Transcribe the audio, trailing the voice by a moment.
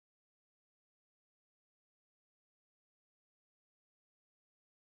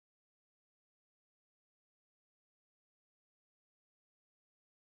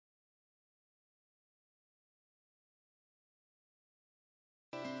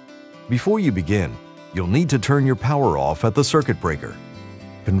Before you begin, you'll need to turn your power off at the circuit breaker.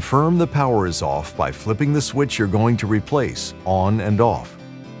 Confirm the power is off by flipping the switch you're going to replace on and off.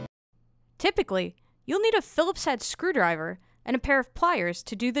 Typically, you'll need a Phillips head screwdriver and a pair of pliers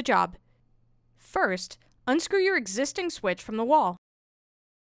to do the job. First, unscrew your existing switch from the wall.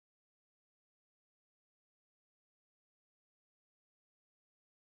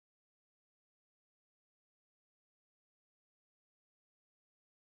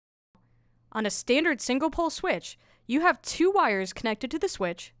 On a standard single-pole switch, you have 2 wires connected to the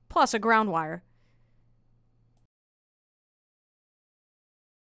switch, plus a ground wire.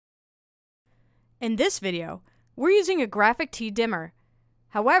 In this video, we're using a Grafik T dimmer.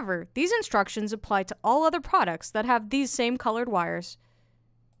 However, these instructions apply to all other products that have these same colored wires.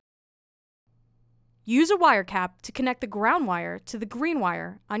 Use a wire cap to connect the ground wire to the green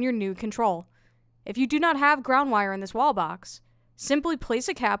wire on your new control. If you do not have ground wire in this wall box, simply place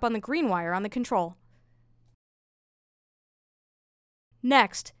a cap on the green wire on the control.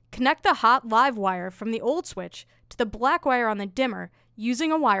 Next, connect the hot live wire from the old switch to the black wire on the dimmer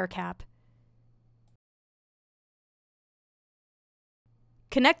using a wire cap.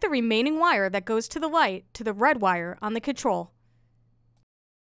 Connect the remaining wire that goes to the light to the red wire on the control.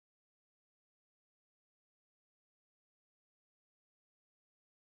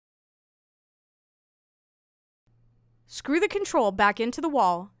 Screw the control back into the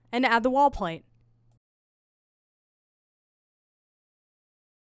wall and add the wall plate.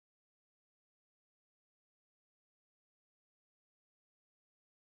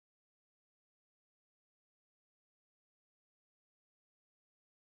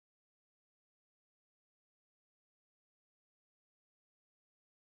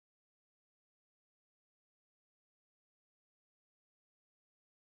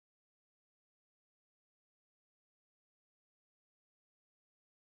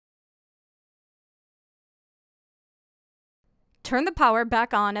 Turn the power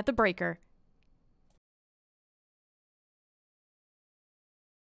back on at the breaker.